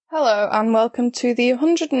Hello and welcome to the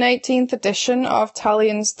 118th edition of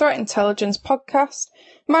Talion's Threat Intelligence podcast.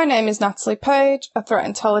 My name is Natalie Page, a threat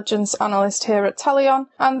intelligence analyst here at Talion,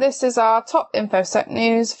 and this is our top InfoSec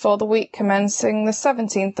news for the week commencing the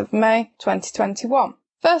 17th of May 2021.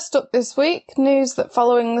 First up this week, news that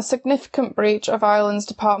following the significant breach of Ireland's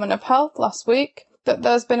Department of Health last week, that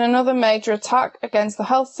there's been another major attack against the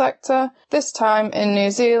health sector, this time in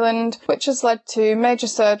New Zealand, which has led to major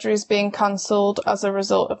surgeries being cancelled as a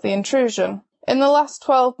result of the intrusion. In the last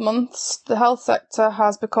 12 months, the health sector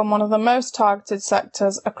has become one of the most targeted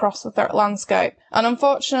sectors across the threat landscape. And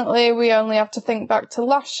unfortunately, we only have to think back to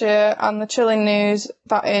last year and the chilling news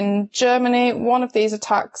that in Germany, one of these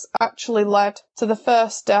attacks actually led to the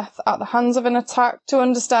first death at the hands of an attack, to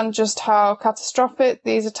understand just how catastrophic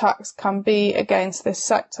these attacks can be against this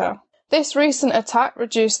sector. This recent attack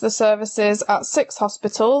reduced the services at 6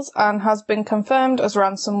 hospitals and has been confirmed as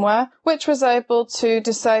ransomware, which was able to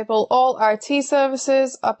disable all IT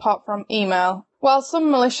services apart from email. While some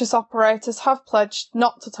malicious operators have pledged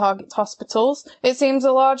not to target hospitals, it seems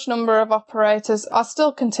a large number of operators are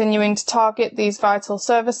still continuing to target these vital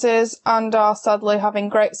services and are sadly having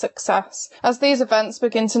great success, as these events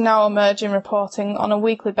begin to now emerge in reporting on a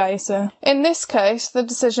weekly basis. In this case, the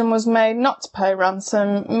decision was made not to pay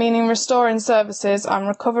ransom, meaning restoring services and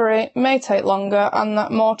recovery may take longer and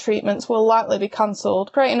that more treatments will likely be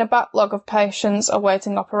cancelled, creating a backlog of patients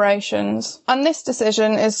awaiting operations. And this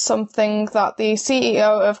decision is something that the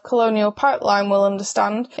CEO of Colonial Pipeline will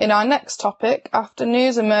understand in our next topic, after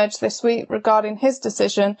news emerged this week regarding his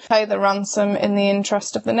decision to pay the ransom in the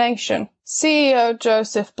interest of the nation. CEO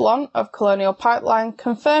Joseph Blunt of Colonial Pipeline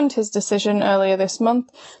confirmed his decision earlier this month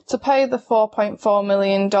to pay the $4.4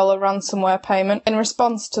 million ransomware payment in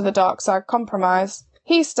response to the DarkSide compromise.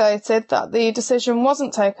 He stated that the decision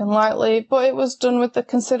wasn't taken lightly, but it was done with the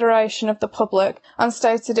consideration of the public, and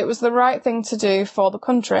stated it was the right thing to do for the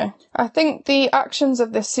country. I think the actions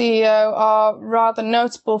of this CEO are rather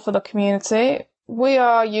notable for the community. We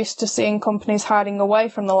are used to seeing companies hiding away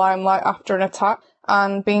from the limelight after an attack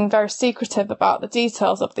and being very secretive about the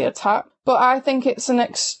details of the attack, but I think it's an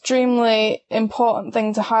extremely important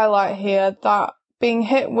thing to highlight here that being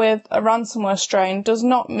hit with a ransomware strain does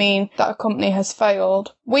not mean that a company has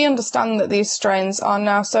failed. We understand that these strains are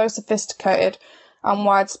now so sophisticated and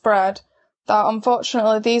widespread that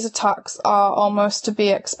unfortunately these attacks are almost to be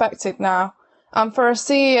expected now. And for a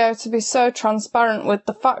CEO to be so transparent with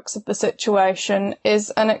the facts of the situation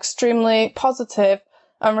is an extremely positive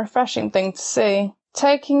and refreshing thing to see.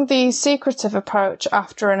 Taking the secretive approach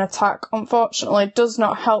after an attack unfortunately does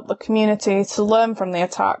not help the community to learn from the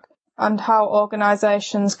attack and how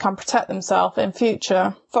organisations can protect themselves in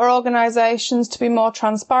future. For organisations to be more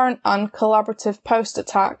transparent and collaborative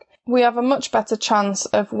post-attack, we have a much better chance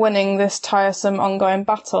of winning this tiresome ongoing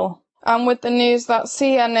battle. And with the news that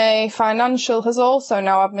CNA Financial has also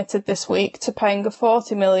now admitted this week to paying a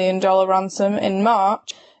 $40 million ransom in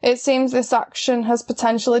March, it seems this action has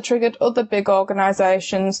potentially triggered other big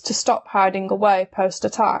organisations to stop hiding away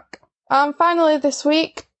post-attack. And finally this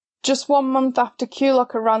week, just 1 month after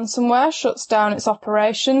QLocker ransomware shuts down its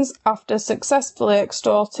operations after successfully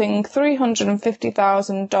extorting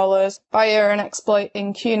 $350,000 via an exploit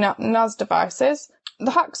in QNAP NAS devices,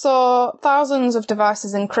 the hack saw thousands of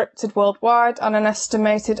devices encrypted worldwide and an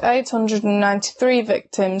estimated 893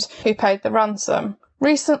 victims who paid the ransom.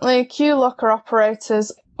 Recently, QLocker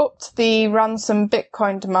operators upped the ransom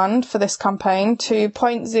Bitcoin demand for this campaign to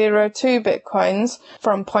 0.02 Bitcoins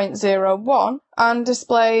from 0.01 and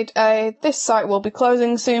displayed a "This site will be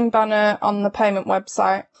closing soon" banner on the payment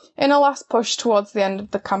website in a last push towards the end of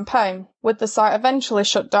the campaign, with the site eventually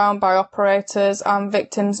shut down by operators and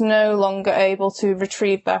victims no longer able to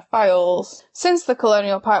retrieve their files. Since the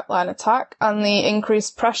Colonial Pipeline attack and the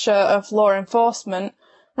increased pressure of law enforcement,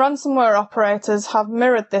 ransomware operators have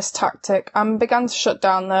mirrored this tactic and began to shut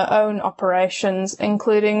down their own operations,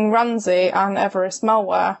 including Ranzy and Everest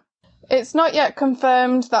Malware. It's not yet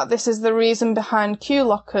confirmed that this is the reason behind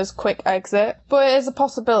QLocker's quick exit, but it is a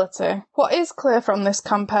possibility. What is clear from this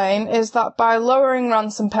campaign is that by lowering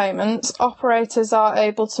ransom payments, operators are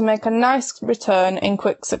able to make a nice return in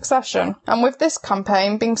quick succession. And with this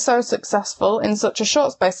campaign being so successful in such a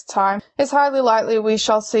short space of time, it's highly likely we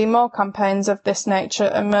shall see more campaigns of this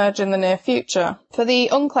nature emerge in the near future. For the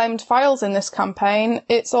unclaimed files in this campaign,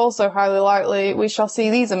 it's also highly likely we shall see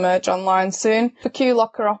these emerge online soon for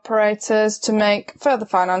QLocker operators to make further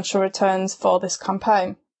financial returns for this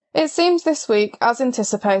campaign. It seems this week, as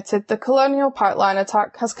anticipated, the Colonial Pipeline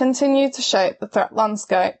attack has continued to shape the threat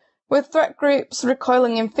landscape, with threat groups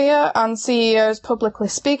recoiling in fear and CEOs publicly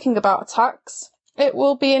speaking about attacks. It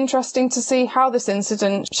will be interesting to see how this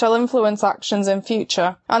incident shall influence actions in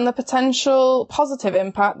future and the potential positive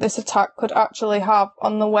impact this attack could actually have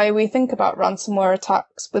on the way we think about ransomware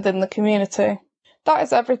attacks within the community. That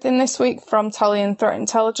is everything this week from Talion Threat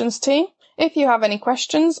Intelligence team. If you have any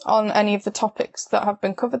questions on any of the topics that have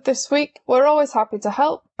been covered this week, we're always happy to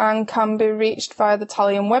help and can be reached via the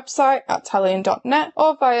Talion website at talion.net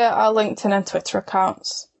or via our LinkedIn and Twitter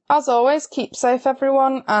accounts. As always, keep safe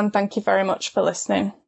everyone, and thank you very much for listening.